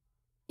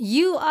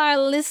You are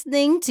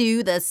listening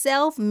to the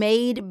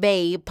Self-Made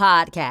Babe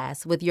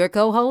podcast with your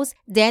co-hosts,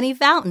 Danny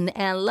Fountain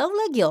and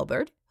Lola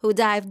Gilbert, who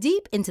dive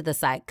deep into the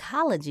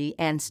psychology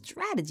and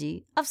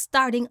strategy of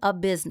starting a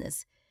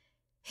business.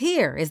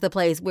 Here is the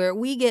place where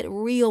we get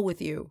real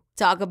with you,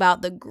 talk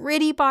about the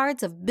gritty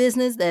parts of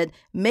business that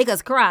make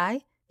us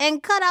cry,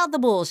 and cut out the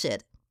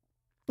bullshit.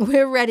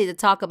 We're ready to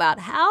talk about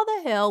how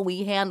the hell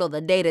we handle the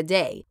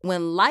day-to-day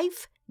when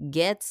life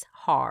gets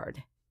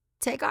hard.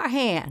 Take our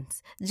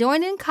hands,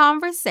 join in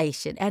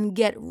conversation, and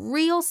get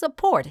real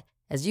support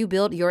as you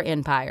build your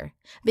empire.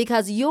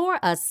 Because you're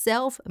a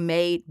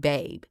self-made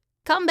babe.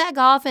 Come back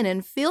often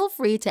and feel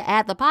free to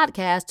add the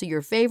podcast to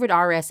your favorite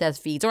RSS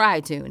feeds or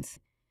iTunes.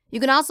 You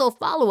can also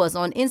follow us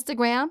on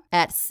Instagram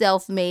at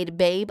Self-Made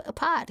Babe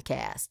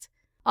Podcast.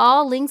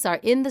 All links are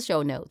in the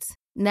show notes.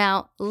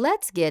 Now,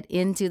 let's get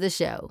into the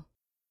show.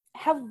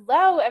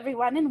 Hello,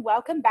 everyone, and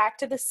welcome back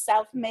to the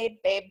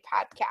Self-Made Babe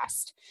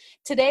podcast.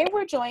 Today,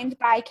 we're joined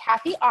by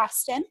Kathy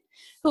Austin,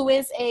 who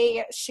is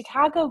a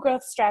Chicago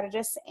growth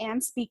strategist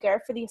and speaker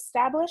for the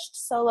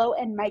established solo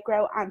and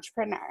micro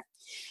entrepreneur.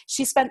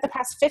 She spent the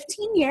past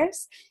 15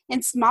 years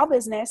in small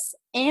business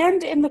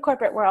and in the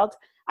corporate world,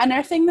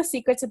 unearthing the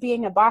secrets of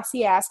being a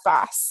bossy-ass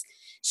boss.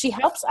 She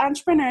helps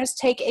entrepreneurs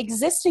take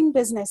existing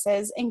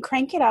businesses and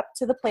crank it up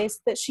to the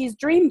place that she's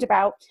dreamed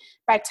about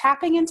by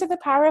tapping into the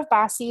power of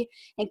bossy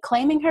and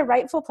claiming her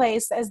rightful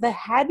place as the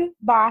head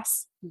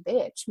boss,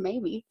 bitch,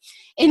 maybe,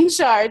 in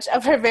charge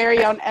of her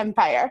very own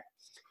empire.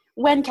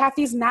 When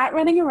Kathy's not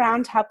running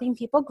around helping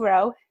people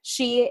grow,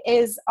 she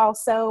is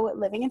also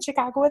living in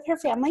Chicago with her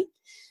family,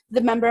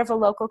 the member of a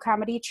local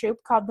comedy troupe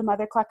called the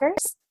Mother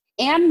Cluckers,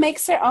 and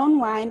makes her own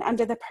wine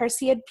under the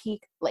Perseid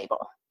Peak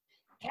label.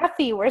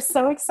 Kathy, we're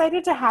so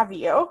excited to have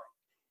you.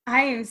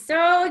 I am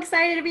so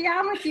excited to be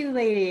on with you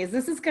ladies.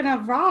 This is going to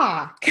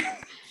rock.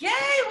 Yay,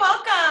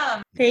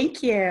 welcome.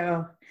 Thank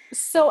you.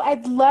 So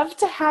I'd love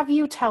to have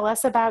you tell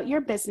us about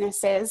your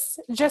businesses,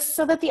 just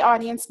so that the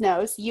audience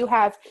knows. You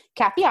have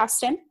Kathy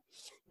Austin,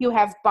 you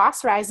have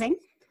Boss Rising,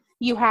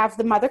 you have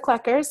the Mother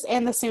Cluckers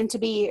and the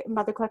soon-to-be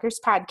Mother Cluckers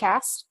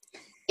podcast,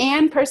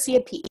 and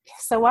Perseid Peak.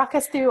 So walk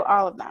us through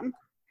all of them.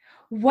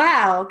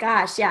 Wow,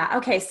 gosh, yeah.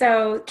 Okay,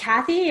 so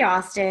Kathy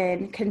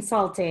Austin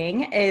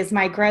Consulting is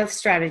my growth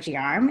strategy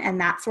arm,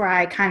 and that's where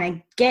I kind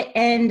of get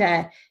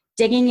into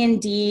digging in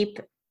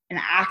deep and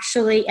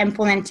actually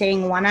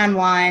implementing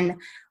one-on-one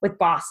with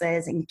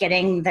bosses and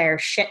getting their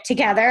shit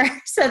together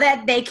so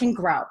that they can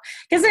grow.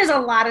 Because there's a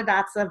lot of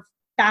dots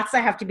that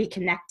have to be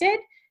connected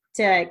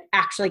to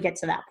actually get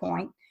to that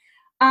point.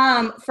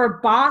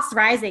 For Boss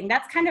Rising,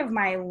 that's kind of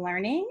my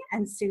learning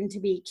and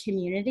soon-to-be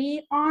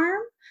community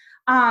arm.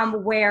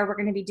 Where we're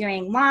going to be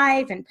doing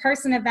live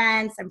in-person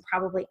events and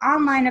probably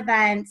online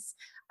events.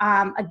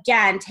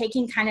 Again,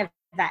 taking kind of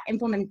that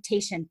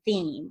implementation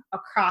theme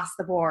across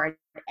the board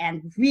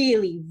and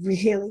really,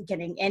 really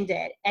getting into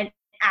it and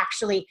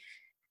actually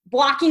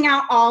blocking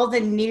out all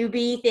the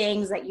newbie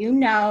things that you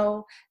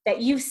know,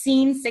 that you've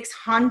seen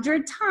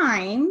 600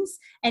 times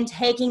and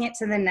taking it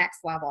to the next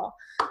level.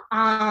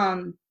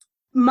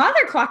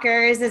 Mother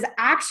Cluckers is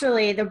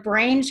actually the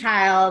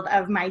brainchild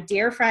of my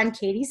dear friend,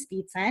 Katie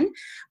Speetson.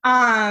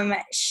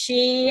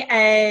 She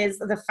is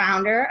the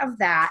founder of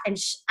that. And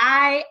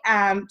I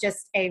am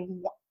just a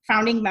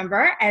founding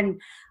member and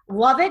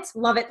love it,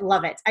 love it,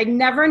 love it. I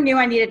never knew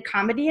I needed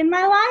comedy in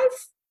my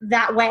life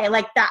that way,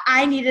 like that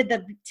I needed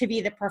to be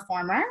the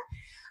performer.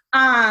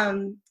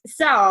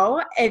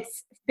 So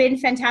it's been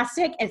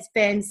fantastic. It's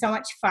been so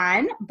much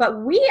fun,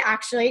 but we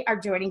actually are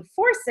joining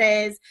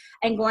forces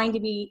and going to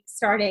be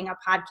starting a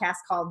podcast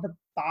called The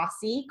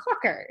Bossy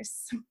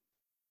Cluckers.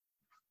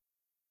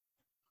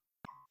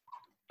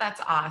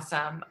 That's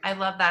awesome. I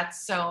love that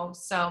so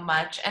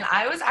much. And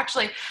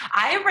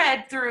I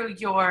read through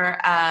your,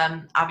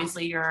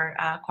 obviously your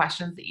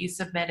questions that you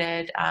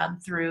submitted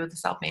through the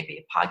Self-Made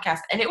Babe podcast,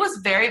 and it was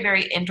very,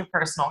 very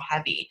interpersonal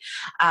heavy,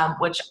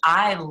 which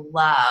I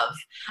love.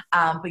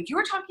 But you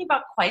were talking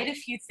about quite a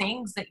few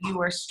things that you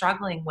were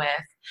struggling with.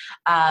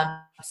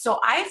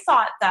 So I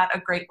thought that a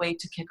great way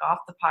to kick off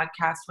the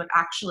podcast would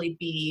actually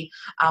be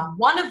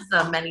one of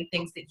the many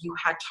things that you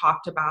had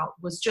talked about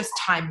was just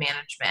time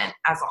management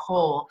as a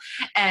whole.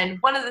 And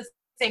one of the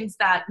things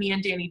that me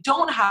and Danny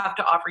don't have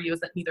to offer you is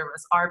that neither of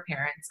us are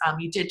parents.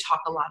 You did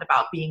talk a lot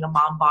about being a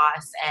mom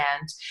boss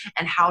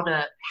and how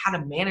to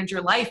manage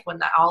your life when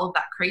all of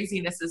that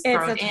craziness is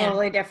thrown in. It's a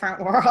totally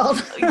different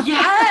world.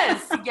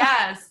 Yes.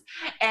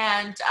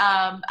 And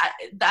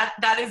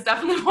that is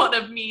definitely one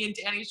of me and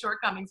Danny's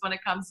shortcomings when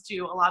it comes to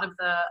a lot of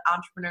the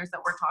entrepreneurs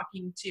that we're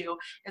talking to,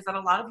 is that a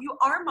lot of you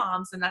are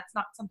moms, and that's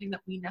not something that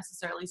we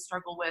necessarily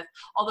struggle with,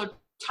 although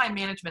time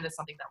management is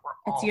something that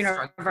we're all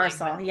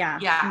universal. Yeah,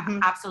 Mm-hmm.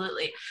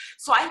 Absolutely.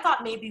 So I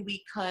thought maybe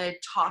we could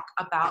talk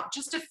about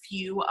just a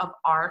few of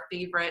our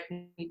favorite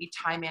maybe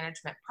time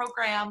management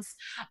programs,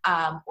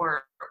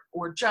 or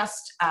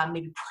just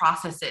maybe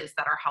processes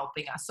that are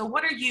helping us. So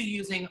what are you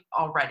using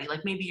already?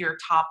 Like maybe your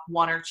top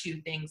one or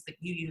two things that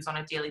you use on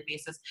a daily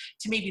basis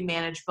to maybe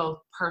manage both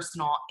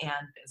personal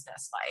and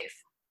business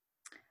life.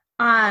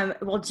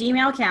 Well,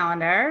 Gmail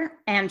calendar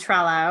and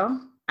Trello.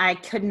 I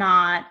could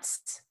not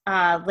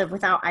live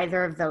without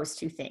either of those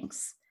two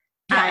things.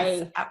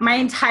 Yes. My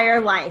entire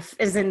life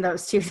is in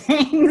those two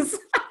things.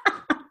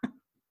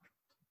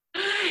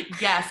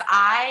 Yes,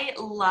 I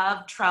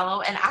love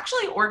Trello, and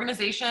actually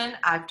organization,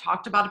 I've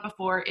talked about it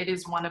before. It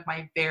is one of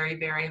my very,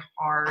 very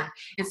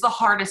it's the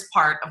hardest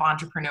part of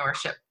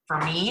entrepreneurship for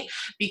me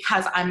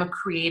because I'm a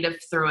creative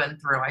through and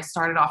through. I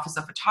started off as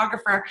a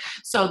photographer,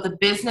 so the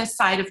business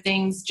side of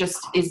things just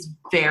is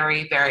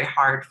very, very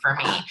hard for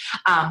me.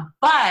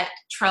 But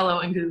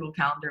Trello and Google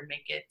Calendar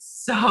make it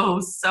so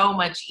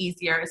much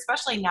easier,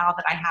 especially now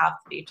that I have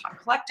the Babe Time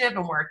Collective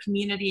and we're a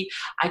community.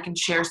 I can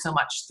share so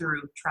much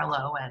through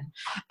Trello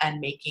and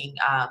making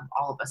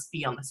all of us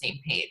be on the same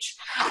page.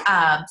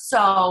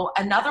 So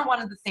another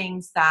one of the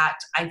things that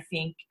I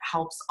think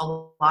helps a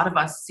lot of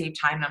us save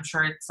time, and I'm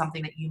sure it's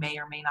something that you may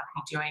or may not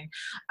be doing,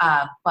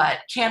 but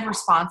canned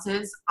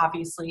responses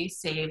obviously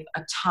save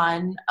a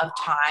ton of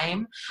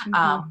time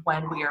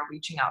when we are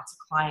reaching out to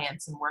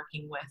clients and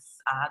working with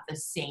the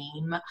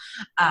same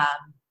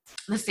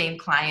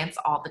clients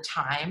all the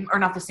time, or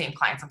not the same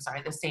clients, I'm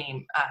sorry, the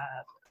same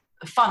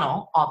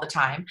funnel all the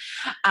time.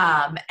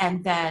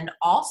 And then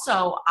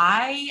also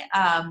I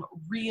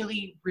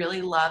really,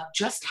 really love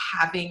just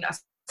having a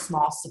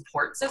small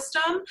support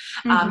system.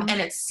 And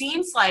it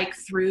seems like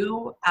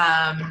through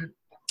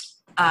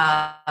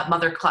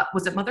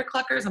was it Mother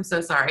Cluckers? I'm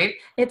so sorry.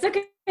 It's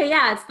okay.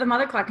 Yeah, it's the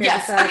Mother Cluckers.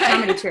 Yes, it's a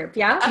comedy troupe.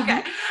 Yeah.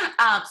 Okay.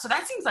 So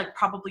that seems like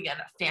probably a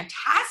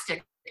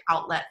fantastic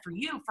outlet for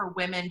you, for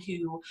women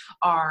who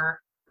are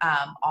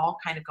all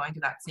kind of going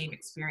through that same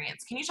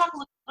experience. Can you talk a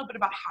little bit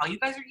about how you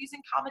guys are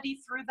using comedy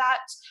through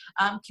that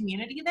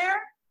community there?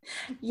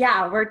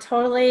 Yeah, we're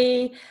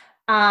totally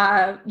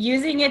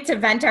using it to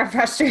vent our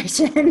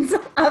frustrations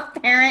of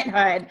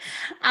parenthood.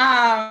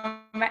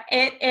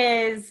 It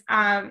is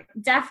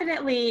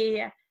definitely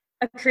a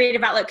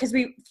creative outlet because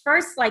we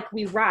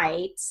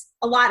write,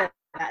 a lot of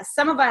us.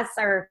 Some of us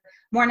are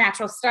more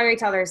natural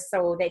storytellers,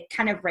 so they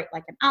kind of write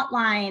like an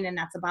outline and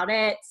that's about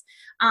it.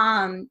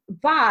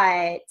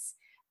 But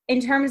in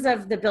terms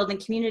of the building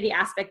community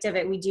aspect of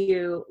it, we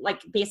do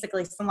like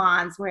basically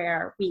salons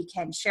where we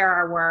can share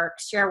our work,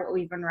 share what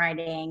we've been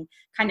writing,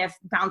 kind of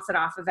bounce it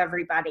off of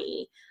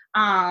everybody.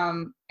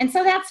 And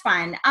so that's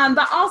fun.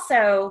 But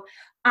also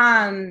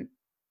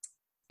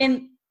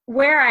in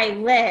where I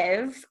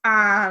live,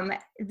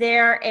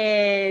 there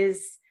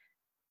is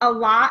a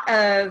lot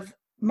of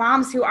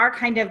moms who are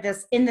kind of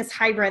in this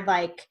hybrid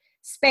like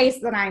space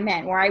that I'm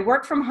in, where I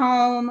work from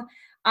home.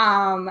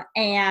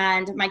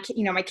 And my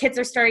kids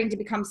are starting to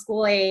become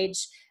school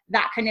age,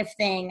 that kind of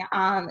thing.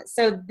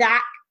 So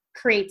that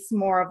creates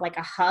more of like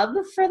a hub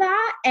for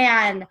that.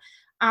 And,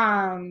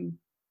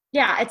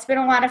 yeah, it's been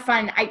a lot of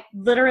fun. I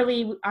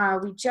literally,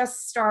 we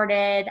just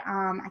started,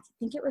 I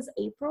think it was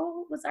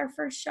April was our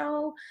first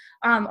show,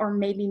 or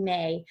maybe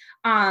May.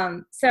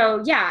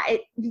 So yeah,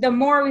 the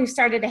more we've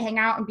started to hang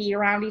out and be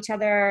around each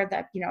other,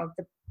 the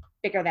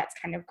bigger that's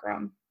kind of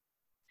grown.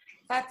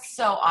 That's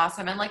so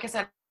awesome. And like I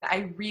said,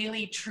 I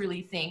really,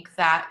 truly think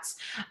that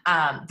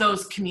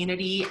those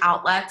community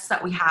outlets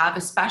that we have,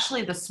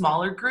 especially the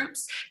smaller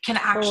groups, can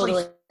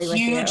actually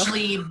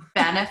hugely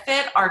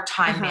benefit our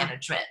time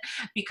management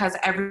because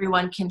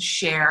everyone can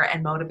share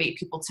and motivate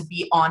people to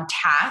be on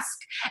task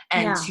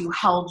and to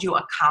hold you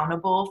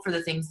accountable for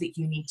the things that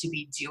you need to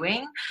be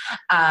doing.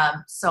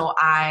 So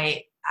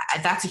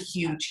that's a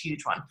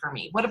huge one for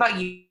me. What about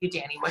you,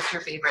 Danny? What's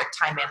your favorite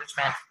time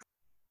management?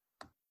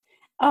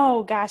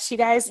 Oh gosh, you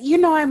guys,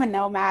 I'm a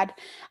nomad.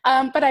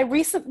 But I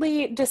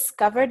recently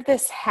discovered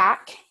this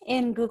hack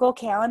in Google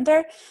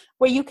Calendar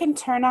where you can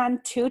turn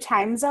on 2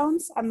 time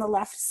zones on the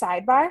left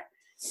sidebar.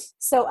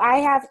 So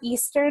I have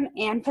Eastern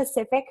and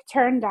Pacific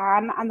turned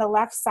on the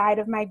left side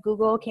of my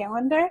Google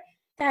Calendar.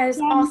 That is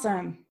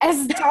awesome.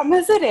 As dumb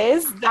as it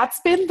is,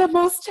 that's been the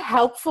most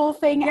helpful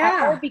thing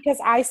ever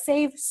because I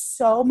save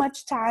so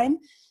much time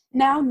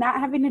now not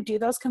having to do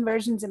those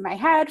conversions in my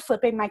head,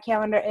 flipping my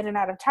calendar in and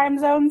out of time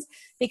zones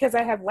because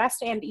I have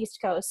West and East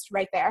Coast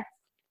right there.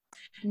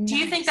 Do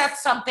you think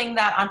that's something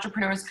that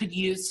entrepreneurs could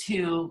use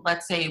to,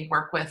 let's say,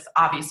 work with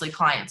obviously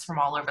clients from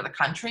all over the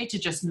country to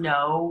just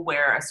know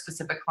where a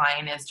specific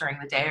client is during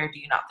the day, or do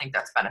you not think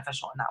that's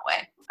beneficial in that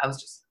way?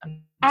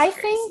 I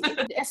think,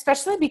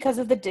 especially because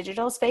of the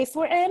digital space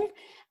we're in,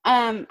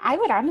 I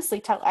would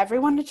honestly tell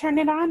everyone to turn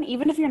it on,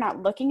 even if you're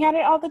not looking at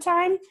it all the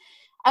time.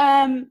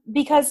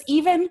 Because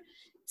even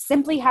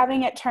simply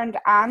having it turned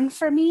on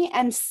for me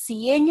and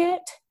seeing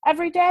it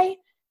every day,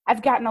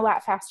 I've gotten a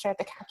lot faster at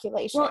the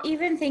calculation. Well,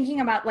 even thinking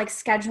about like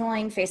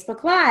scheduling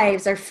Facebook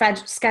Lives or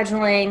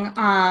scheduling,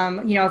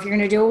 if you're going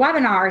to do a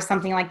webinar or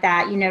something like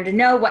that, to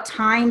know what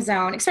time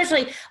zone,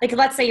 especially like,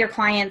 let's say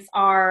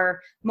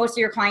most of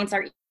your clients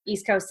are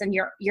East Coast and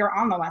you're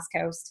on the West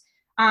Coast.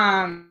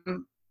 I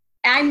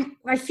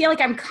feel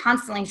like I'm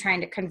constantly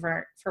trying to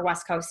convert for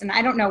West Coast, and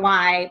I don't know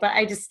why, but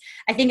I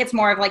think it's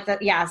more of like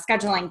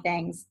scheduling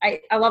things.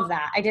 I love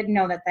that. I didn't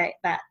know that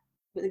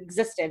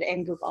existed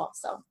in Google.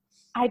 So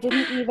I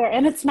didn't either.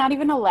 And it's not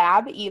even a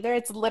lab either.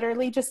 It's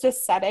literally just a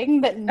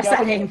setting that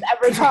nobody has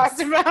ever Nice.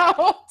 talked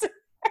about.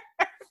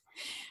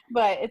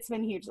 But it's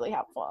been hugely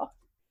helpful.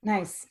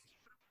 Nice.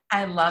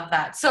 I love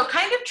that. So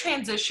kind of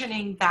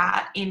transitioning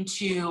that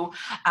into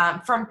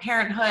from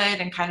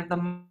parenthood and kind of the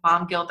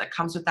mom guilt that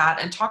comes with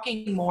that, and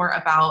talking more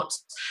about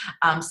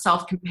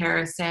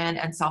self-comparison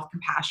and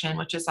self-compassion,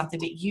 which is something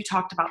that you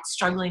talked about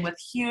struggling with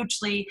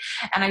hugely.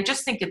 And I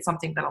just think it's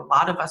something that a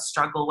lot of us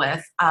struggle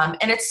with.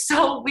 And it's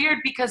so weird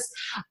because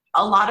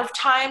a lot of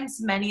times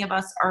many of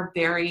us are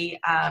very,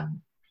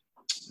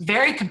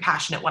 very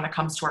compassionate when it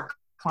comes to our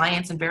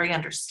clients and very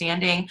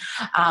understanding.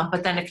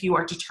 But then if you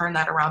are to turn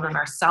that around on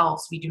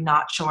ourselves, we do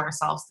not show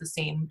ourselves the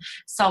same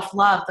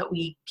self-love that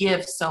we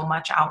give so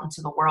much out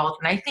into the world.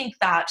 And I think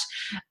that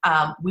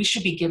we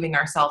should be giving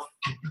ourselves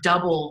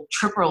double,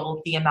 triple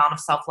the amount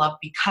of self-love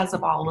because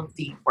of all of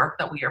the work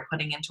that we are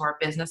putting into our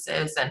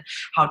businesses and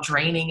how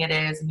draining it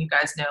is. And you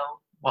guys know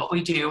what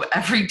we do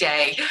every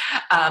day.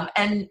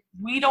 And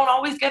we don't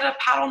always get a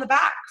pat on the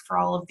back for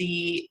all of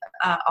the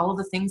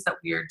things that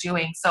we are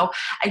doing. So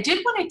I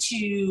did wanted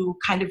to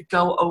kind of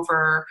go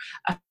over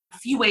a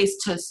few ways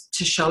to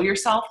show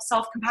yourself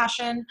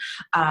self-compassion,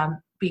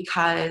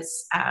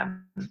 because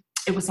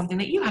it was something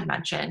that you had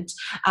mentioned.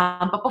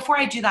 But before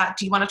I do that,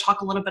 do you want to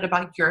talk a little bit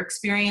about your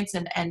experience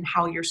and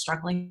how you're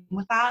struggling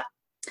with that?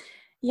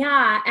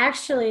 Yeah,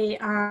 actually,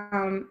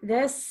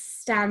 this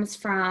stems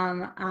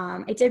from,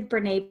 I did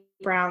Brene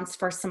Brown's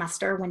first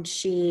semester when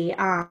she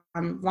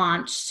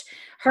launched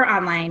her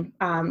online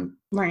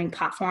learning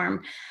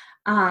platform.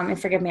 And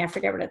forgive me, I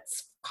forget what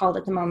it's called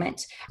at the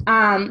moment.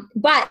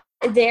 But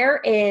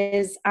there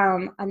is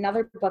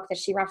another book that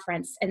she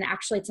referenced, and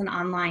actually it's an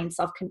online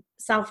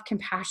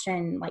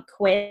self-compassion like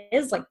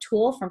quiz, like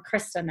tool from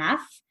Krista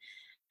Neff.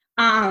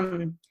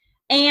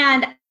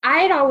 And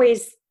I'd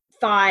always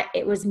thought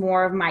it was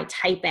more of my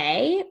type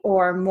A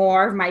or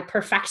more of my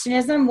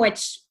perfectionism,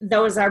 which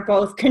those are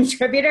both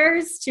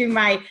contributors to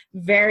my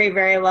very,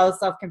 very low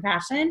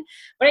self-compassion.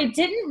 But I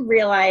didn't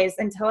realize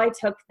until I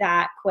took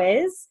that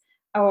quiz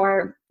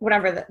or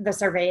whatever the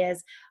survey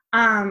is,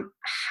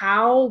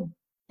 how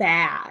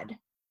bad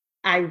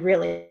I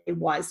really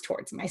was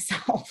towards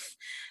myself.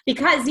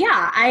 Because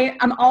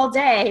I'm all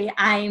day,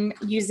 I'm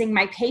using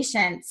my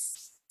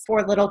patience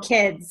for little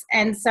kids.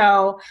 And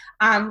so,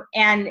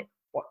 and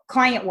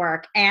client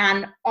work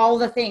and all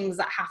the things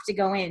that have to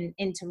go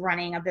into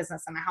running a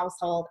business and a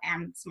household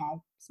and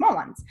small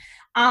ones.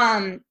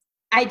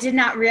 I did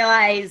not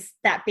realize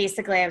that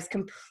basically I was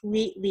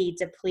completely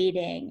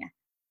depleting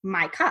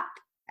my cup,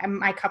 and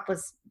my cup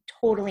was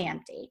totally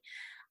empty.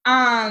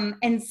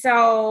 And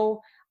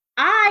so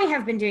I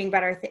have been doing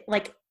better.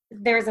 Like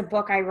there's a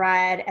book I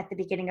read at the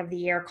beginning of the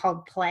year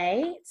called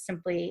Play,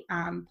 simply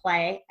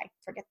Play. I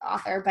forget the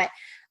author, but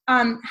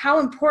how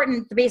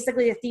important,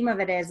 basically the theme of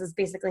it is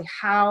basically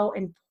how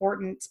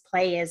important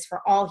play is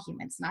for all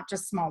humans, not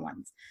just small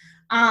ones.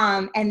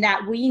 And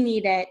that we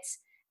need it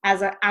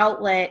as an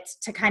outlet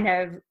to kind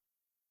of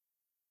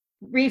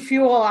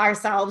refuel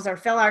ourselves or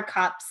fill our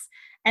cups.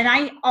 And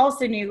I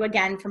also knew,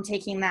 again, from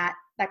taking that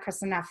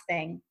Kristen Neff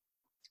thing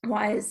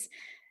was,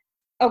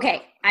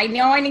 okay, I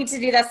know I need to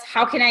do this.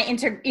 How can I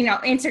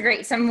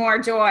integrate some more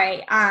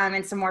joy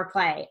and some more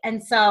play?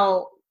 And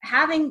so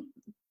having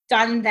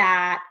done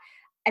that,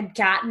 I've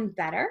gotten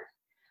better.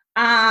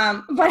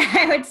 But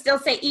I would still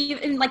say,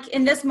 even like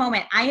in this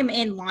moment, I am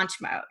in launch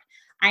mode.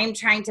 I am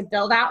trying to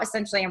build out,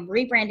 essentially, I'm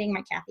rebranding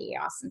my Kathy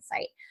Austin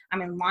site.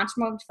 I'm in launch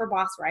mode for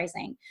Boss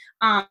Rising.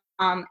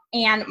 And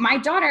my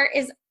daughter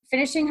is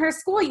finishing her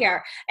school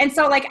year. And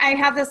so like, I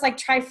have this like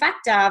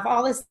trifecta of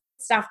all this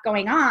stuff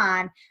going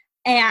on,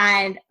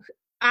 and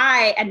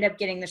I end up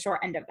getting the short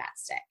end of that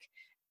stick.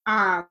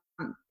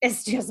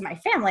 It's just my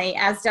family,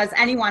 as does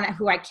anyone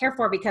who I care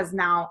for, because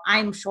now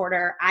I'm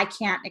shorter. I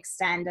can't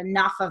extend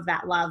enough of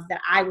that love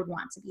that I would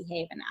want to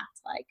behave and act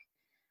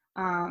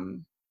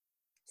like.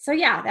 So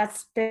yeah,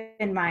 that's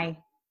been my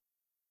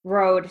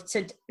road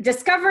to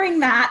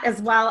discovering that,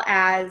 as well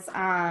as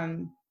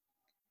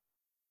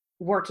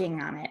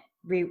working on it,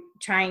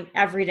 trying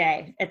every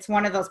day. It's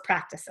one of those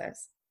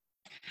practices.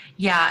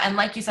 Yeah. And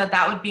like you said,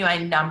 that would be my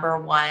number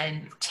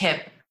one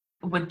tip,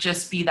 would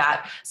just be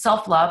that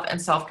self-love and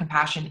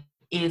self-compassion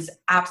is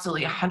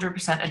absolutely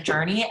 100% a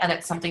journey. And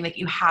it's something that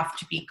you have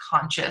to be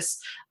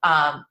conscious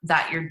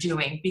that you're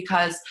doing,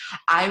 because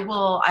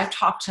I've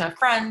talked to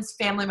friends,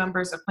 family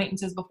members,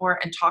 acquaintances before,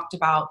 and talked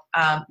about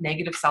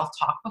negative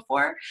self-talk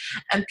before.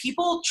 And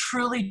people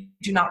truly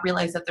do not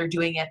realize that they're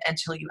doing it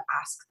until you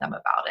ask them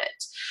about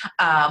it.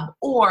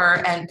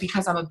 And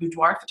because I'm a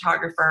boudoir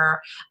photographer,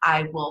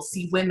 I will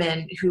see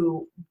women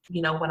who,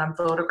 when I'm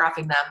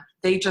photographing them,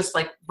 they just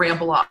like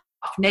ramble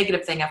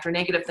negative thing after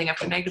negative thing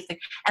after negative thing.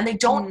 And they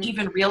don't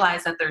even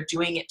realize that they're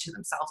doing it to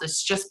themselves.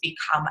 It's just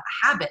become a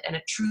habit, and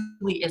it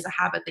truly is a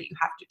habit that you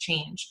have to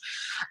change.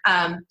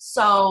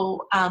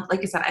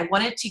 Like I said, I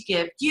wanted to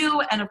give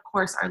you and of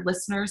course our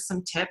listeners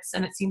some tips,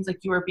 and it seems like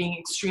you are being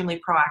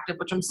extremely proactive,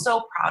 which I'm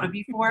so proud of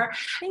you for,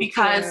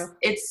 because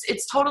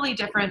it's totally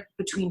different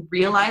between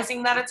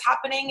realizing that it's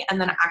happening and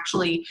then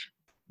actually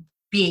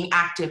being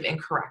active in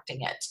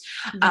correcting it.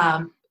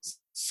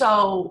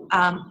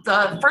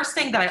 The first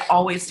thing that I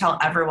always tell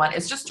everyone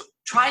is just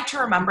try to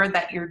remember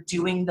that you're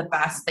doing the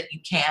best that you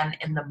can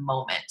in the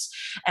moment.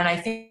 And I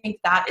think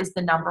that is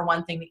the number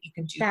one thing that you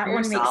can do that for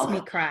one yourself.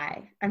 Makes me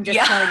cry. I'm just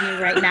telling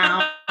you right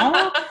now.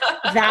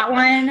 That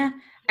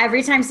one,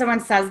 every time someone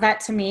says that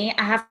to me,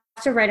 I have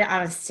to write it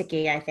on a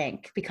sticky, I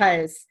think,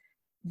 because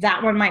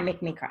that one might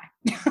make me cry.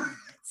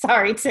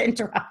 Sorry to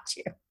interrupt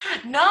you.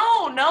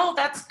 No,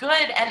 that's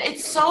good. And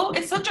it's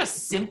such a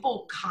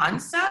simple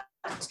concept.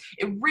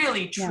 It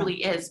really,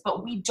 truly is,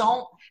 but we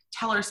don't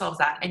tell ourselves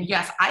that. And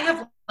yes, I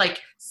have like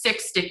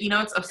 6 sticky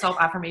notes of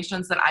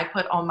self-affirmations that I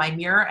put on my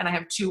mirror, and I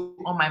have 2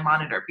 on my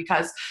monitor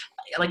because,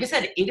 like I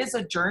said, it is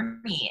a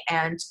journey.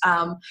 And,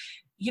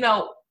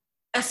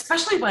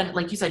 especially when,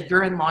 like you said,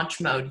 you're in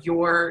launch mode,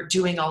 you're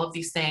doing all of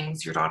these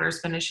things, your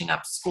daughter's finishing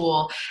up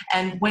school.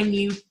 And when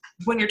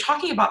you're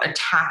talking about a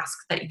task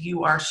that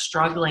you are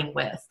struggling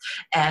with,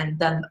 and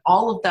then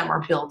all of them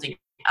are building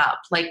up,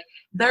 like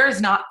there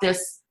is not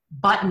this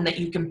button that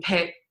you can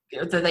pick,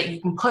 that you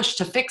can push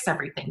to fix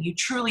everything. You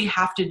truly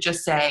have to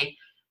just say,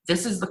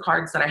 this is the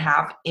cards that I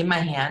have in my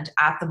hand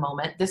at the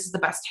moment. This is the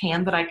best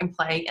hand that I can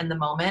play in the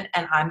moment,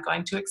 and I'm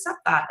going to accept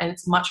that. And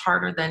it's much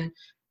harder than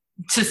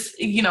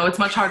it's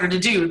much harder to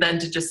do than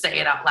to just say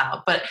it out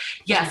loud. But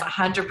yes,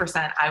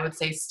 100%, I would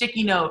say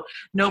sticky note,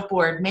 note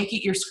board, make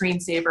it your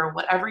screensaver,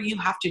 whatever you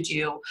have to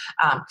do.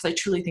 Because I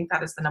truly think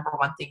that is the number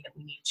one thing that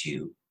we need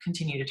to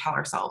continue to tell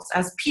ourselves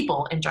as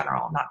people in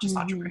general, not just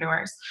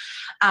entrepreneurs.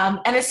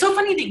 And it's so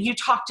funny that you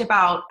talked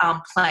about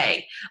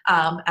play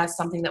as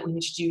something that we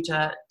need to do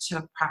to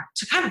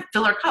kind of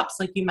fill our cups,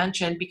 like you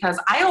mentioned, because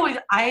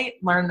I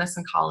learned this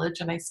in college,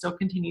 and I still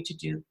continue to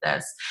do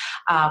this.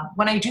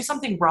 When I do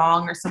something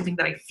wrong or something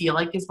that I feel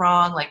like is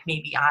wrong, like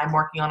maybe I'm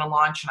working on a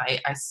launch and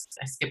I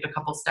skipped a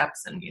couple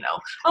steps, and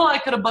I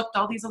could have booked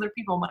all these other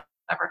people,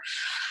 whatever.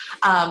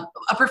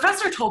 A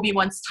professor told me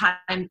one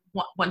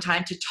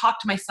time to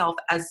talk to myself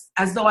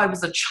as though I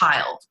was a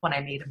child when I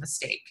made a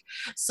mistake.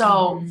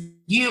 So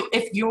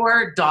if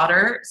your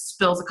daughter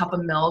spills a cup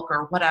of milk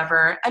or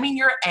whatever, I mean,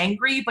 you're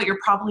angry, but you're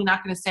probably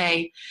not going to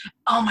say,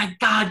 oh my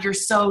God, you're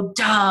so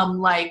dumb.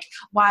 Like,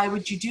 why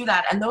would you do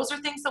that? And those are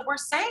things that we're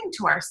saying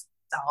to ourselves.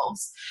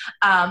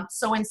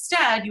 So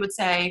instead you would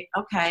say,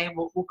 okay,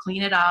 we'll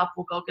clean it up.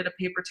 We'll go get a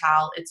paper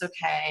towel. It's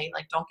okay.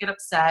 Like, don't get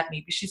upset.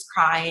 Maybe she's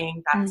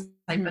crying, that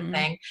type of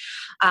thing.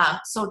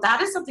 So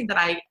that is something that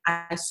I,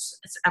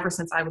 ever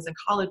since I was in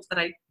college, that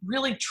I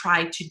really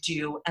tried to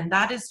do. And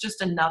that is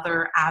just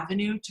another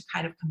avenue to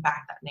kind of combat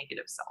that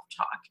negative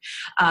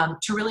self-talk,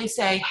 to really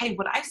say, hey,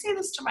 would I say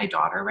this to my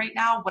daughter right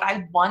now? Would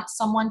I want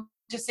someone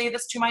to say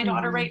this to my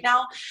daughter right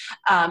now,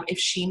 if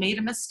she made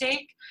a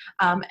mistake?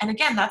 And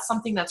again, that's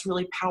something that's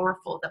really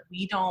powerful, that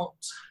we don't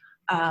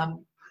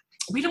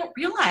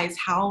realize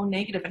how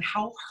negative and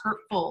how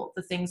hurtful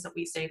the things that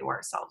we say to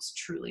ourselves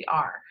truly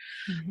are.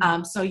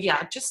 So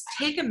yeah, just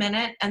take a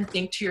minute and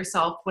think to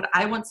yourself, would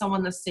I want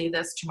someone to say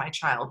this to my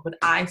child? Would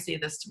I say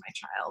this to my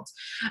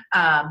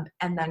child?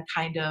 And then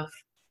kind of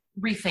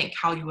rethink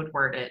how you would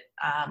word it,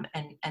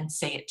 and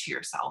say it to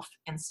yourself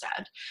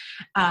instead.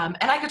 And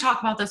I could talk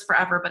about this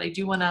forever, but I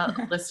do want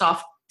to list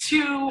off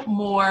 2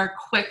 more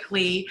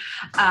quickly.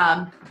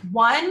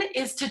 One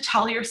is to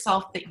tell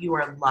yourself that you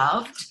are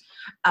loved.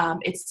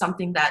 It's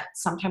something that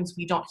sometimes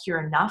we don't hear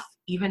enough,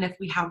 even if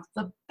we have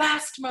the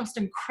best, most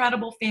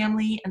incredible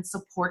family and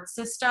support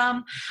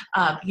system.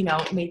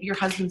 Maybe your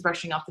husband's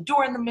rushing out the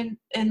door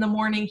in the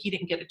morning. He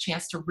didn't get a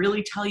chance to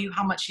really tell you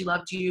how much he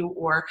loved you,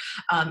 or,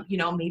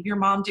 maybe your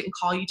mom didn't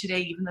call you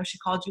today, even though she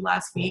called you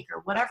last week,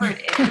 or whatever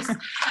it is.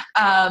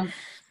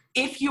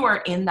 If you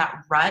are in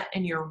that rut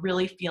and you're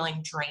really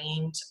feeling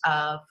drained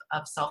of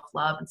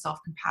self-love and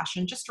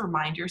self-compassion, just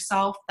remind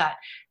yourself that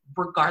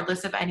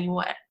regardless of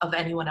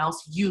anyone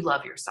else, you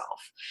love yourself,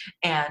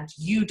 and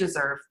you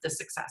deserve the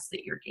success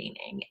that you're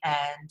gaining,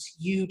 and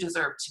you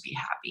deserve to be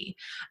happy.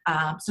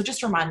 So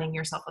just reminding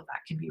yourself of that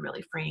can be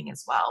really freeing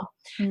as well.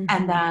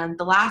 And then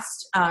the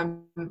last,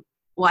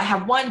 I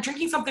have one.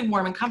 Drinking something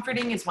warm and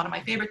comforting is one of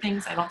my favorite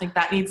things. I don't think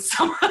that needs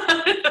someone.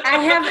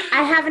 I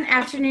have an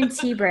afternoon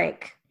tea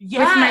break with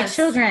my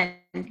children,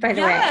 by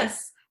the way.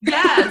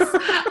 Yes,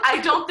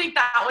 I don't think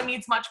that one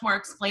needs much more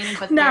explaining,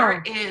 but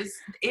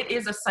it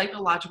is a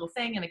psychological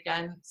thing. And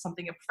again,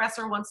 something a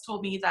professor once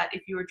told me, that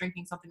if you were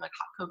drinking something like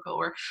hot cocoa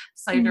or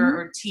cider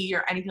or tea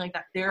or anything like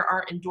that, there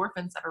are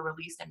endorphins that are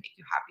released and make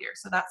you happier.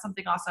 So that's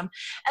something awesome.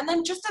 And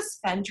then just to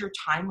spend your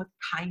time with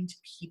kind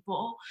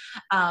people,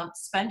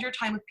 spend your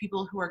time with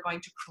people who are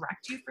going to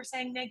correct you for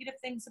saying negative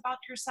things about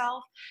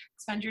yourself.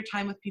 Spend your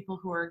time with people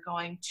who are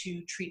going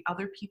to treat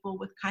other people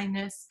with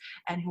kindness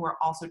and who are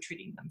also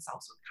treating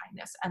themselves with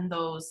kindness. And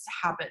those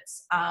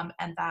habits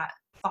and that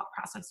thought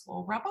process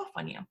will rub off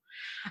on you.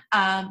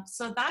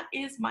 So that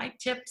is my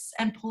tips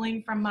and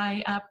pulling from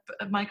my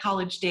my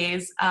college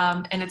days.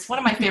 And it's one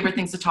of my favorite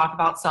things to talk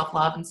about,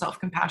 self-love and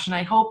self-compassion.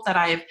 I hope that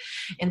I've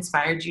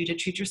inspired you to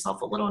treat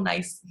yourself a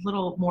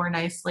little more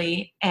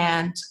nicely.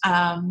 And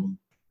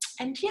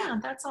yeah,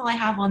 that's all I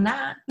have on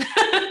that.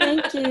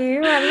 Thank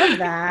you. I love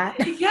that.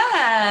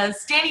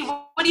 Yes. Danny,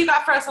 what do you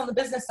got for us on the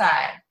business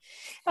side?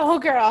 Oh,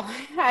 girl.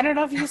 I don't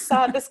know if you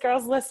saw this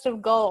girl's list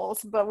of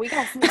goals, but we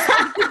got some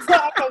stuff to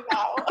talk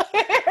about.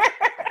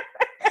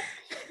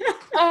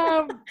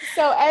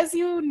 So as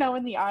you know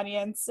in the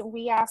audience,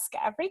 we ask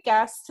every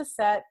guest to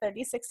set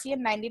 30, 60,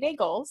 and 90-day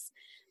goals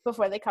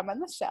before they come on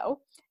the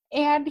show.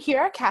 And here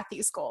are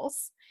Kathy's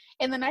goals.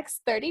 In the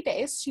next 30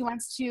 days, she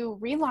wants to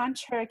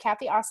relaunch her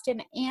Kathy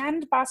Austin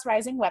and Boss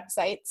Rising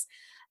websites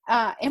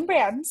and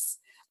brands,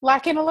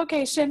 lock in a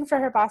location for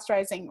her Boss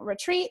Rising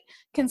retreat,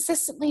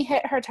 consistently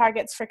hit her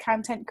targets for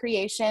content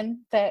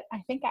creation that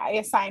I think I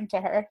assigned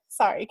to her.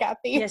 Sorry,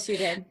 Kathy. Yes, you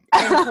did.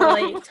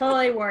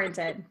 Totally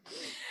warranted.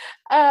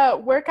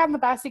 Work on the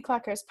Bossy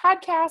Cluckers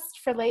podcast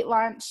for late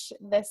launch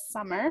this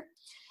summer.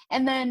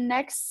 And then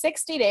next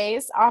 60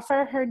 days,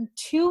 offer her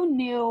 2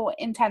 new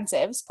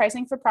intensives,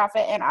 Pricing for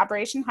Profit and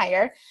Operation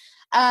Hire.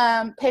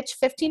 Pitch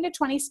 15 to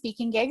 20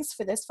 speaking gigs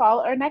for this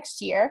fall or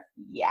next year.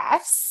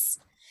 Yes.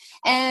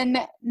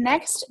 And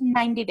next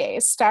 90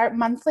 days, start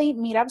monthly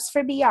meetups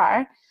for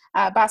BR,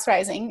 Boss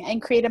Rising,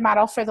 and create a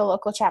model for the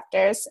local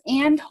chapters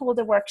and hold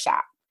a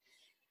workshop.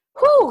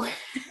 Whew,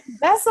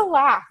 that's a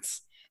lot.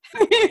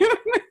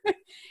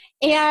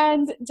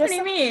 And just what do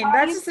you mean?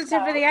 That's just the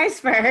tip of the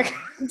iceberg.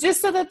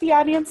 Just so that the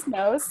audience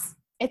knows,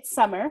 it's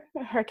summer.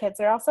 Her kids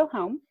are also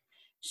home.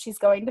 She's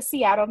going to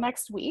Seattle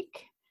next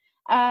week.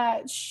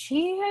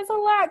 She has a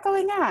lot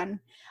going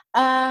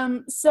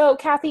on. So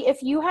Kathy,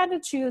 if you had to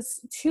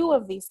choose 2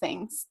 of these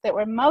things that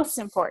were most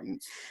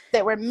important,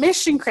 that were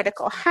mission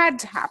critical, had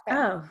to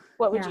happen,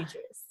 what would you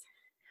choose?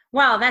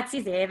 Well, that's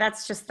easy.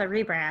 That's just the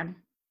rebrand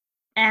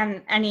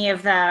and any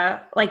of the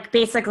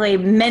basically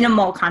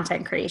minimal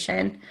content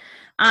creation.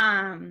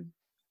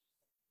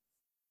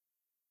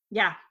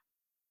 Yeah.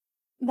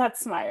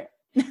 That's smart.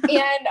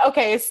 And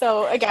okay,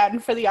 so again,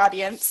 for the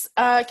audience,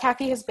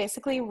 Kathy has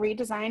basically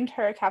redesigned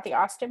her Kathy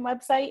Austin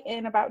website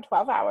in about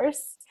 12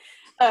 hours.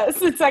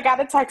 Since I got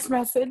a text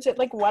message at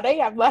 1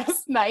 a.m.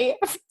 last night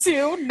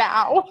to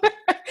now.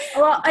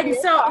 Well, and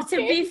so to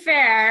be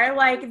fair,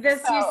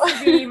 this used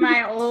to be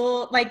my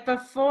old,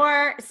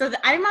 before,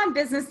 I'm on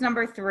business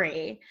number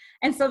 3.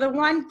 And so the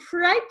one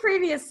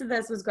previous to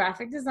this was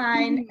graphic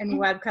design and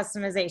web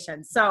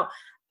customization. So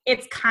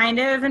it's kind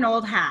of an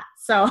old hat.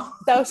 So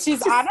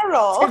she's on a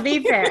roll. To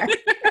be fair.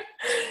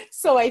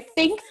 So I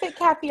think that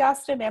Kathy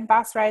Austin and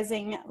Boss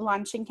Rising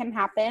launching can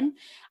happen.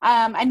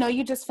 I know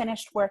you just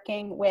finished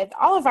working with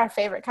all of our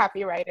favorite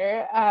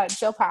copywriter,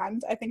 Jill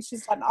Pond. I think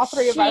she's done all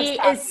 3 of ours. She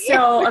is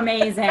so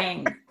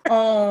amazing.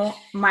 Oh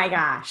my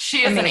gosh. She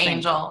is amazing. An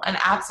angel, an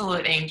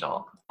absolute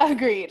angel.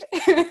 Agreed.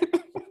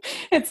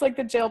 It's like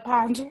the Jill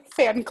Pond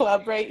fan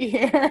club right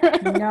here.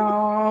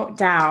 No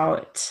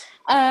doubt.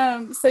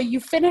 So you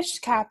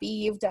finished copy,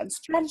 you've done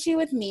strategy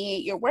with me,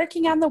 you're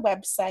working on the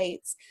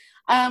websites.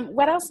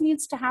 What else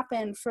needs to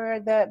happen for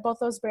both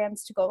those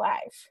brands to go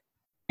live?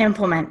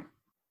 Implement.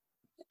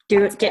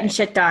 Getting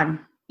shit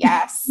done.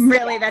 Yes.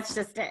 Really, that's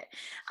just it.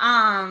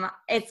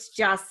 It's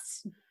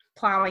just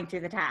plowing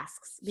through the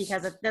tasks,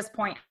 because at this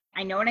point,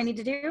 I know what I need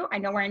to do. I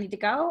know where I need to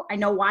go. I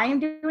know why I'm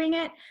doing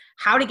it,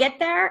 how to get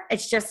there.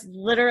 It's just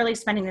literally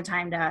spending the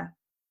time to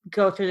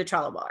go through the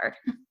Trello board.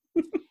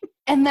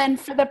 And then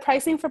for the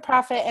Pricing for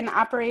Profit and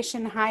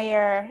Operation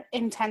Hire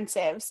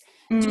intensives,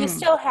 do you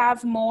still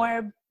have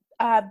more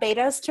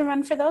betas to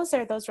run for those,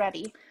 or are those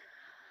ready?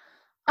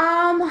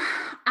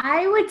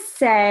 I would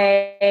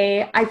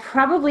say I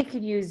probably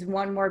could use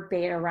one more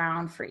beta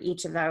round for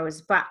each of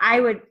those, but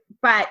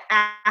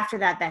after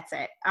that, that's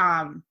it.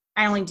 I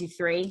only do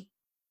 3,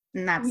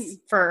 and that's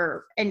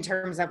in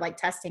terms of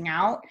testing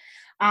out.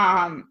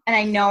 And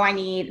I know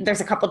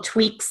there's a couple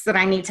tweaks that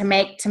I need to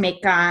make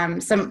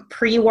some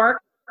pre-work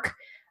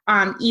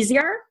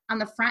easier on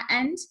the front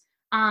end.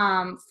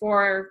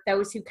 For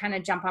those who kind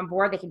of jump on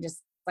board, they can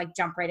just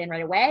jump right in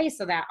right away,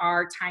 so that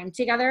our time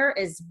together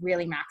is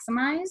really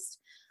maximized.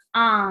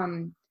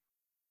 And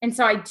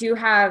so I do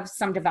have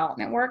some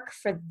development work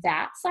for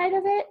that side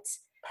of it.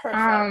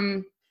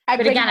 Perfect.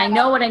 But again, I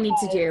know what I need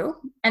to do,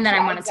 and then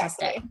I want to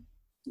test it.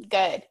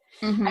 Good.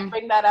 Mm-hmm. I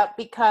bring that up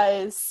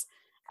because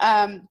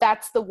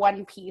that's the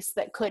one piece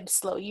that could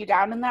slow you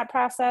down in that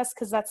process,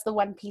 because that's the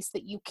one piece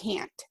that you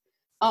can't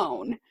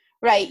own,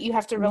 right? You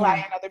have to rely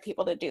on other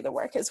people to do the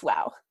work as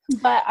well.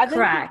 But other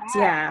Correct.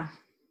 than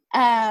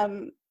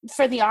that,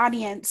 for the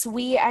audience,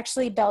 we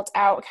actually built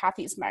out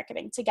Kathy's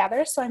marketing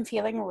together. So I'm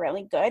feeling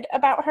really good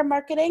about her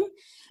marketing.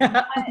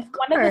 But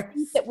one of the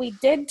things that we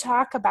did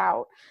talk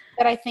about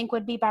that I think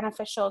would be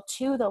beneficial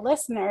to the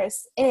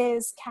listeners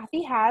is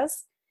Kathy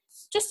has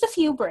just a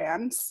few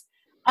brands.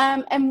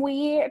 And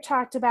we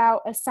talked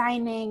about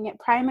assigning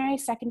primary,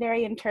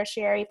 secondary, and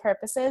tertiary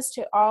purposes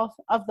to all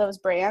of those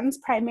brands,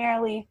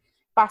 primarily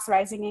Boss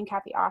Rising and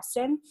Kathy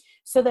Austin,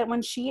 so that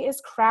when she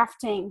is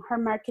crafting her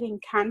marketing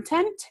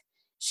content,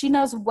 she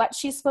knows what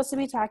she's supposed to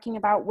be talking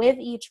about with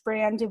each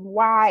brand and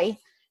why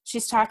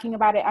she's talking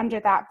about it under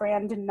that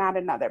brand and not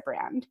another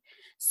brand.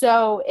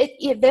 So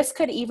this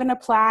could even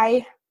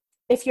apply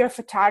if you're a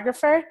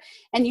photographer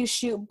and you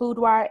shoot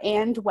boudoir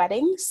and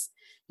weddings.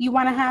 You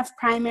want to have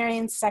primary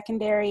and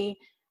secondary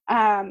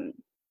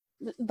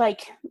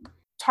like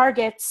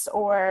targets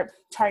or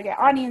target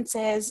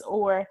audiences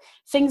or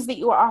things that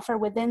you offer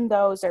within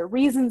those, or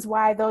reasons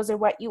why those are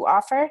what you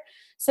offer,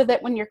 so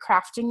that when you're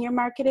crafting your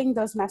marketing,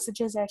 those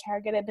messages are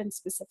targeted and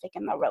specific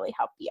and they'll really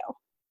help you.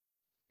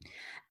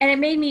 And it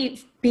made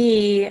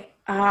me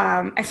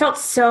I felt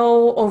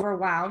so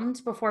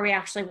overwhelmed before we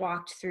actually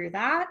walked through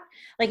that.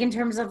 Like in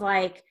terms of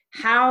like,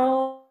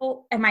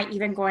 how am I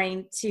even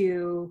going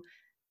to,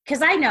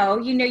 because I know,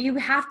 you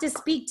have to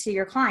speak to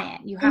your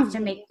client. You have to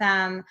make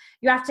them,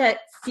 they have to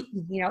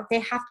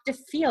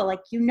feel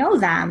like you know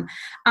them,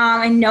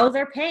 and know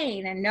their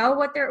pain and know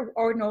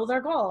know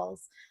their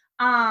goals.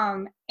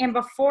 And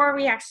before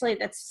we actually,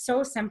 that's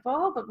so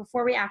simple, but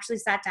before we actually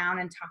sat down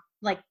and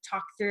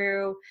talk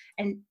through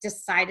and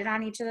decided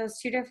on each of those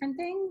two different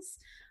things,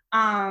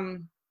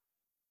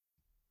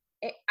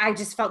 I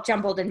just felt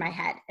jumbled in my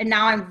head. And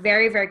now I'm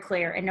very, very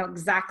clear and know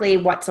exactly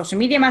what social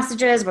media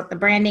message is, what the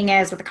branding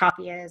is, what the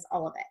copy is,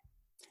 all of it.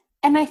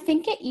 And I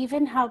think it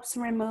even helps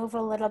remove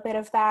a little bit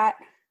of that,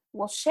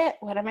 well, shit,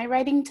 what am I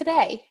writing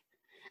today?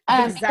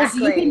 Because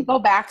Exactly. you can go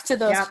back to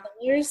those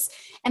pillars,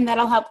 and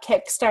that'll help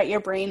kickstart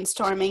your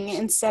brainstorming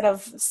instead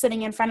of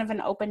sitting in front of an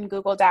open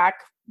Google Doc,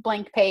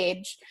 blank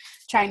page,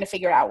 trying to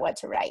figure out what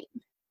to write.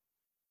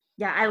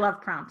 Yeah, I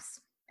love prompts.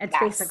 It's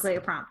basically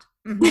a prompt.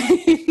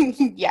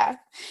 Yeah.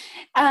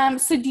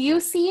 So do you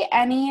see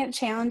any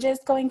challenges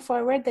going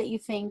forward that you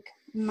think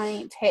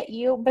might hit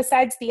you,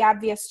 besides the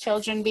obvious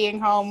children being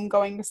home,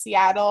 going to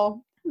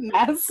Seattle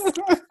mess?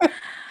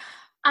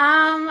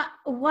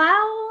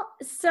 Well,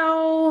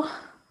 so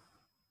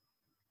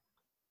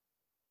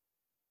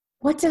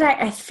what did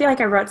I feel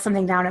like I wrote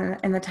something down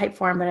in the type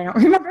form, but I don't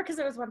remember because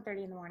it was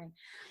 1:30 in the morning.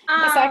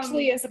 This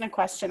actually isn't a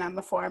question on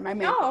the form. I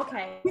mean, oh,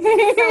 okay.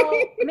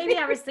 So maybe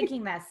I was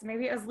thinking this.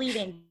 Maybe it was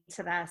leading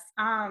to this.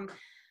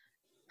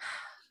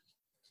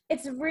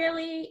 It's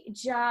really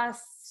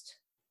just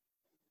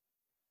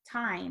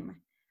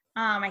time.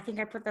 I think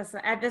I put this.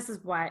 This is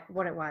what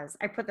it was.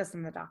 I put this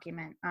in the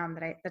document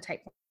the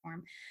type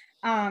form.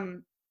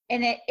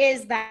 And it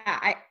is that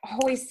I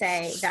always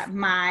say that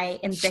my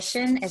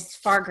ambition is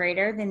far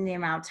greater than the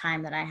amount of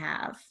time that I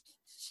have.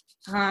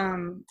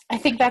 I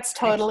think that's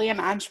totally an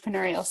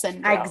entrepreneurial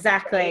syndrome.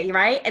 Exactly,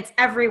 right? It's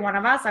every one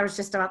of us. I was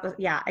just about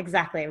to,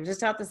 exactly. I was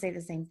just about to say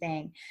the same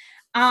thing.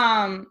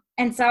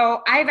 And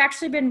so I've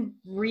actually been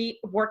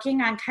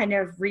working on kind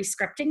of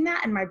re-scripting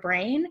that in my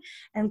brain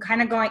and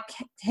kind of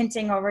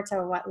hinting over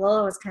to what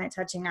Lola was kind of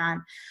touching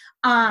on,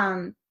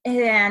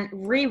 and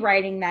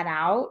rewriting that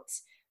out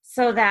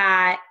so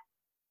that,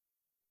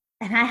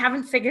 and I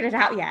haven't figured it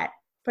out yet,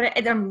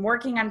 but I'm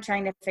working on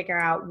trying to figure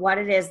out what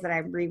it is that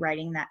I'm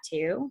rewriting that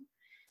to.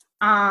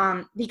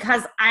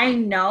 Because I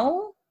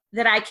know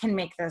that I can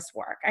make this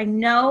work. I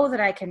know that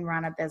I can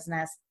run a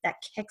business that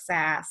kicks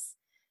ass,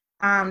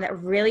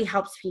 that really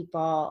helps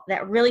people,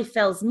 that really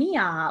fills me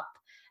up,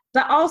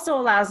 but also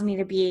allows me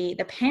to be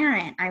the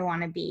parent I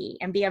want to be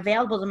and be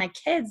available to my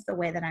kids the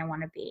way that I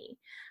want to be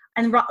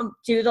and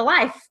do the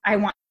life I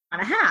want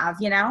to have,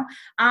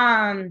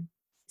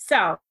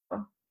 So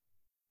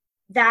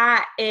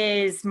that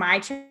is my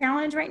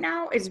challenge right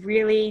now, is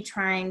really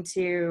trying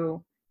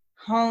to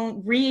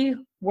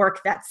rework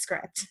that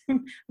script.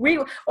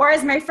 Or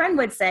as my friend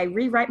would say,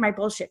 rewrite my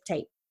bullshit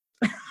tape.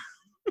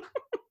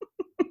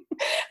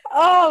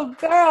 Oh,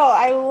 girl,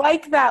 I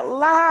like that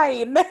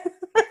line.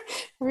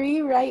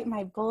 Rewrite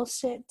my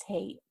bullshit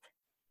tape.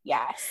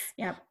 Yes.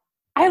 Yep.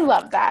 I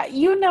love that.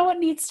 You know what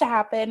needs to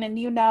happen and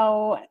you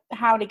know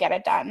how to get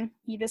it done.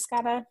 You just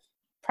gotta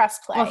press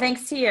play. Well,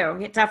 thanks to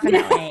you.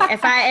 Definitely.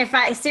 if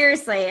I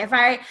seriously, if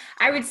I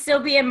would still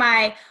be in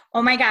my,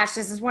 oh my gosh,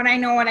 this is what I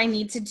know what I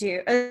need to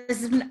do.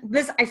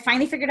 I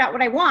finally figured out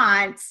what I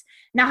want.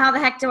 Now, how the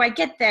heck do I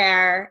get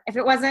there? If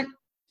it wasn't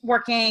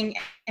working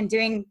and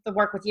doing the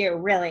work with you,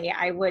 really,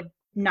 I would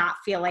not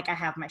feel like I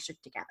have my shit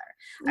together.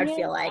 I'd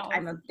feel like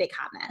I'm a big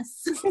hot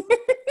mess.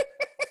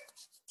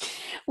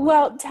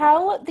 Well,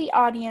 tell the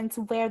audience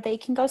where they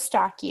can go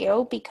stalk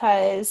you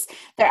because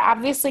they're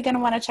obviously going to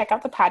want to check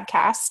out the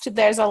podcast.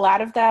 There's a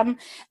lot of them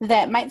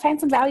that might find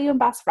some value in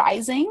Boss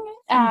Rising.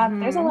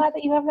 There's a lot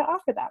that you have to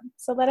offer them.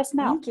 So let us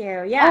know. Thank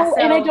you. Yeah. Oh,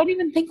 and I don't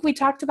even think we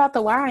talked about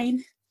the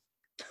wine.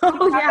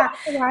 Oh, yeah.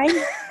 The wine?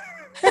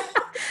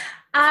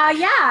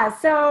 Yeah.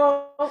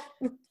 So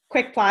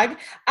quick plug.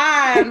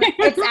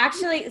 It's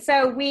actually,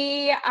 so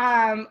we,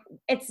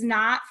 it's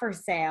not for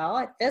sale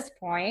at this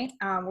point.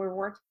 We're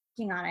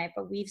working on it,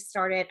 but we've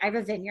started, I have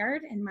a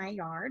vineyard in my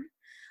yard.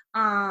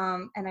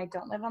 And I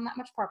don't live on that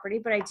much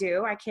property, but I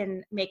do. I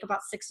can make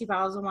about 60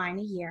 bottles of wine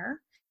a year.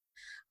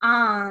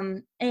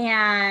 And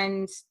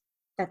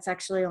that's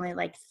actually only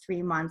like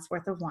 3 months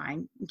worth of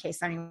wine, in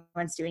case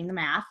anyone's doing the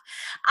math.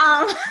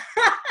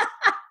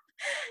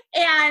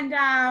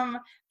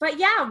 But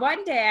yeah,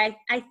 one day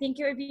I think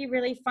it would be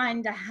really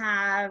fun to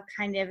have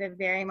kind of a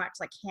very much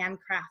like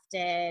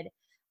handcrafted,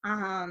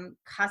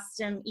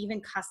 custom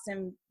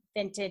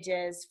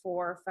vintages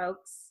for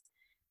folks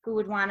who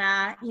would want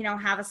to,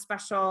 have a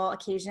special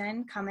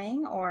occasion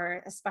coming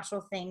or a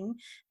special thing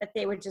that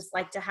they would just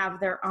like to have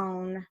their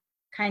own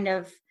kind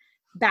of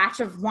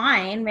batch of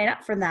wine made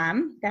up for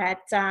them. That,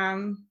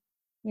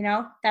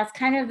 that's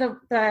kind of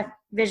the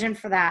vision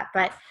for that.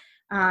 But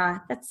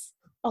that's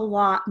a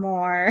lot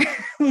more,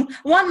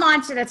 one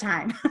launch at a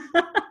time.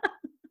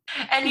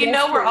 And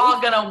we're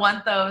all going to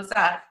want those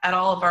at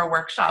all of our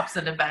workshops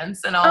and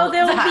events and all. Oh,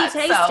 there will be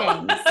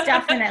tastings,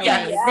 definitely.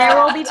 Yes. There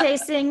will be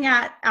tasting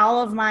at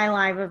all of my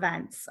live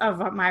events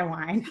of my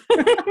wine.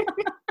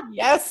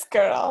 Yes,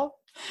 girl.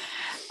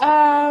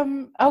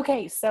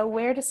 Okay, so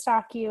where to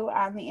stalk you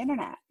on the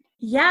internet?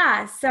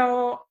 Yeah,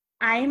 so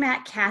I'm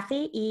at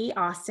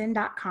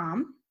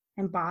kathyeaustin.com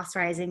and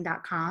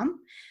bossrising.com.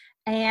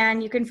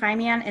 And you can find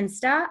me on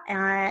Insta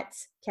at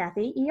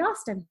Kathy E.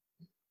 Austin.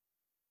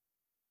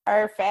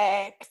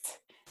 Perfect.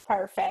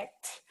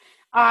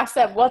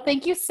 Awesome. Well,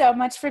 thank you so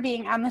much for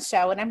being on the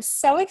show. And I'm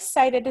so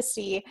excited to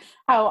see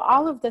how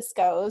all of this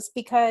goes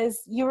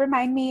because you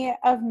remind me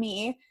of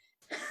me,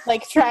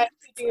 like trying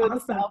to do the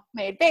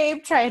self-made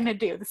babe, trying to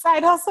do the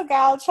side hustle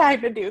gal,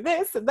 trying to do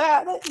this and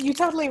that. You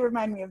totally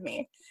remind me of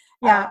me.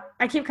 Yeah,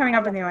 I keep coming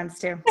up with new ones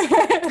too.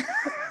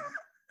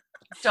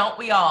 Don't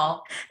we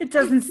all? It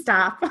doesn't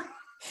stop.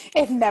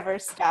 It never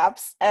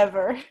stops,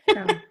 ever.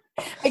 No.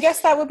 I guess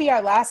that would be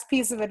our last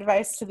piece of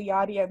advice to the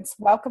audience.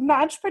 Welcome to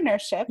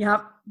entrepreneurship.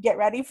 Yep. Get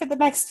ready for the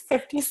next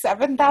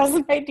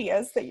 57,000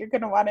 ideas that you're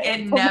going to want to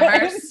implement.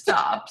 It never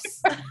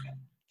stops.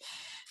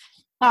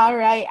 All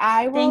right.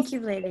 I will. Thank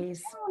you,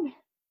 ladies.